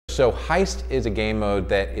So Heist is a game mode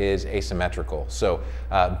that is asymmetrical. So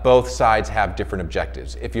both sides have different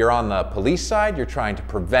objectives. If you're on the police side, you're trying to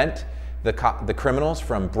prevent the criminals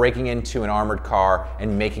from breaking into an armored car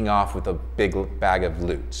and making off with a big bag of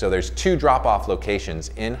loot. So there's 2 drop-off locations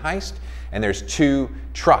in Heist, and there's 2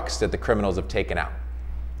 trucks that the criminals have taken out.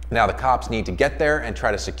 Now the cops need to get there and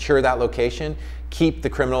try to secure that location, keep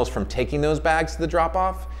the criminals from taking those bags to the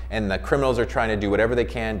drop-off, and the criminals are trying to do whatever they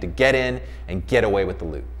can to get in and get away with the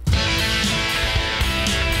loot.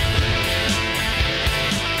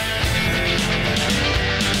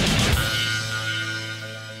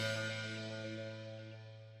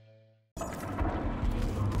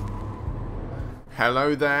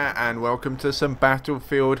 Hello there and welcome to some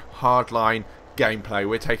Battlefield Hardline gameplay.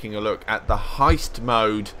 We're taking a look at the Heist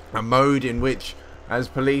mode, a mode in which as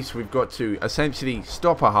police we've got to essentially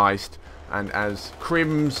stop a heist, and as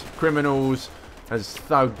criminals, as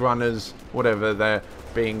thug runners, whatever they're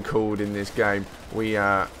being called in this game, we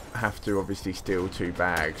have to obviously steal 2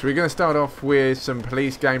 bags. We're going to start off with some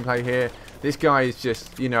police gameplay here. This guy is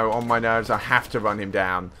just, you know, on my nerves. I have to run him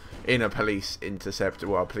down in a police interceptor,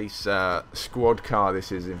 well, police squad car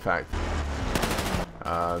this is in fact.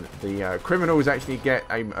 The criminals actually get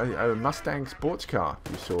a Mustang sports car,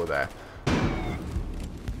 you saw there.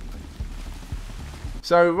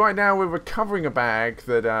 So right now we're recovering a bag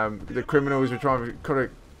that the criminals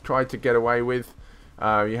were tried to get away with.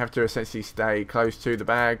 You have to essentially stay close to the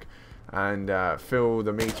bag and fill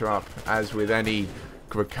the meter up, as with any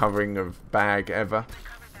recovering of bag ever.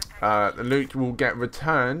 The loot will get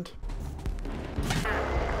returned.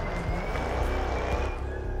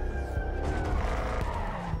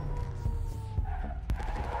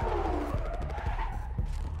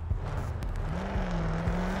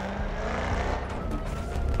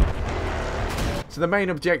 So the main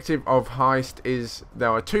objective of Heist is there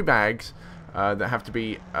are 2 bags that have to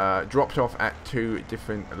be dropped off at 2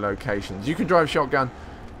 different locations. You can drive shotgun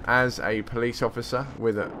as a police officer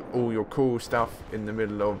with all your cool stuff in the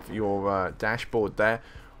middle of your dashboard there,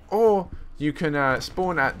 or you can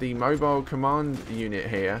spawn at the mobile command unit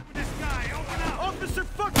here. Officer,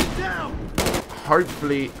 fucking down!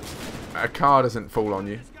 Hopefully a car doesn't fall on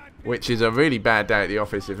you, which is a really bad day at the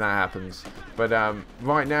office if that happens. But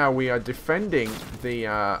right now we are defending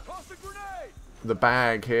the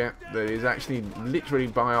bag here that is actually literally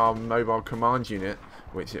by our mobile command unit,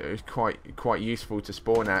 which is quite useful to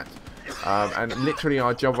spawn at. And literally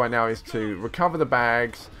our job right now is to recover the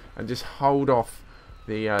bags and just hold off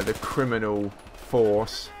the criminal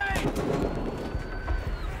force.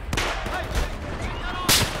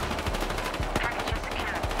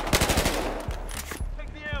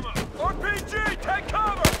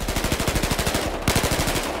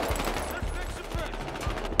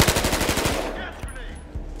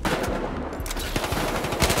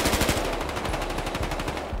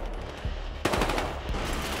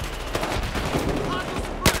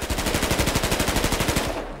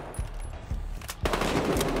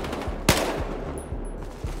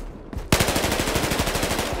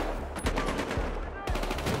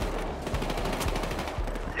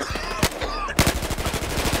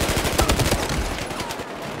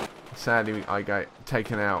 Sadly, I got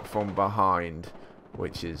taken out from behind,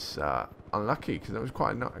 which is unlucky because that was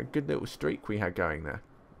quite a good little streak we had going there.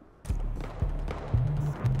 They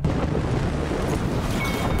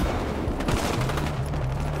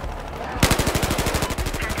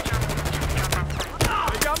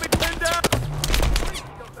got me pinned down.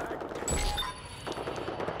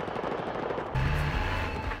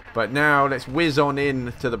 But now let's whiz on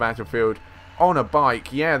in to the battlefield on a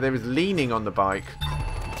bike. Yeah, there was leaning on the bike.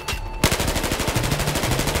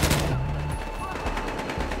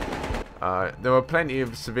 There are plenty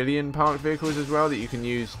of civilian parked vehicles as well that you can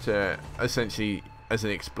use to essentially as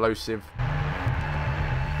an explosive.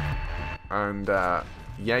 And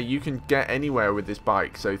yeah, you can get anywhere with this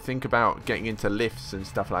bike, so think about getting into lifts and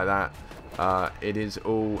stuff like that. It is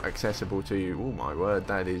all accessible to you. Oh my word,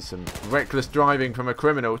 that is some reckless driving from a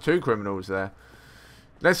criminal. 2 criminals there.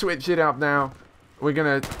 Let's switch it up now. We're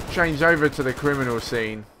going to change over to the criminal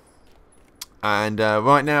scene. And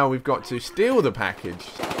right now we've got to steal the package.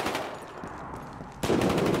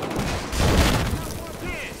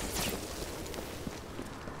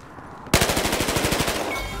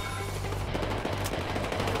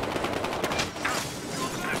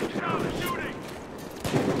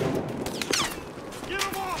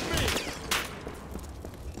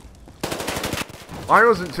 I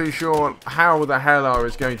wasn't too sure how the hell I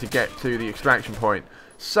was going to get to the extraction point.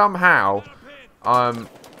 Somehow,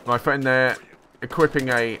 my friend there, equipping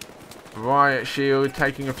a riot shield,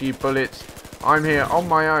 taking a few bullets, I'm here on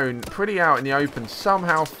my own, pretty out in the open,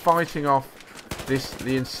 somehow fighting off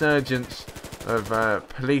the insurgents of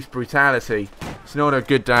police brutality. It's not a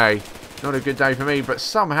good day. Not a good day for me, but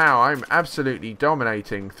somehow I'm absolutely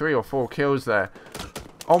dominating. 3 or 4 kills there.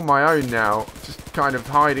 On my own now, just kind of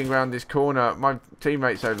hiding around this corner. My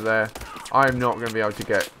teammates over there. I'm not going to be able to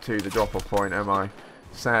get to the drop-off point, am I?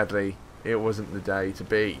 Sadly, it wasn't the day to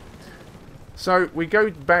be. So we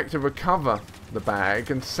go back to recover the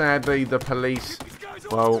bag, and sadly the police,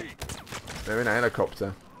 well, they're in a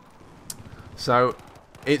helicopter. So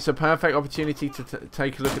it's a perfect opportunity to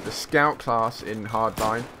take a look at the scout class in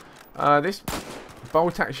Hardline. This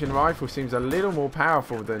bolt-action rifle seems a little more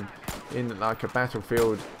powerful than in like a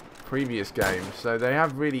Battlefield previous game, so they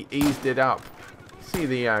have really eased it up. See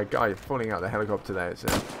the guy falling out the helicopter there. It's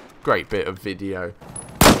a great bit of video.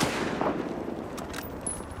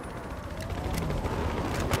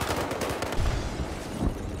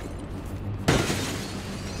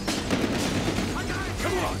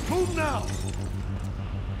 Come on, move now!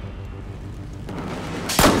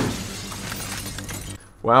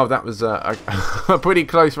 Wow, that was a pretty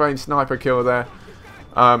close range sniper kill there.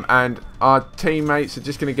 And our teammates are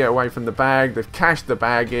just going to get away from the bag. They've cashed the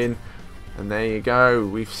bag in. And there you go.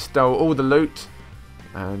 We've stole all the loot.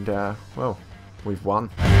 And, well, we've won.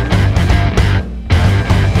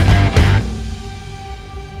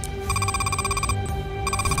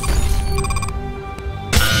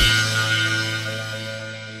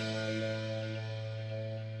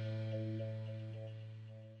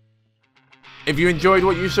 If you enjoyed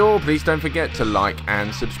what you saw, please don't forget to like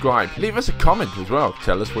and subscribe. Leave us a comment as well.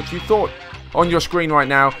 Tell us what you thought. On your screen right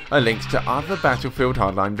now are links to other Battlefield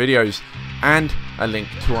Hardline videos and a link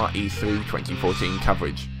to our E3 2014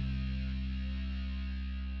 coverage.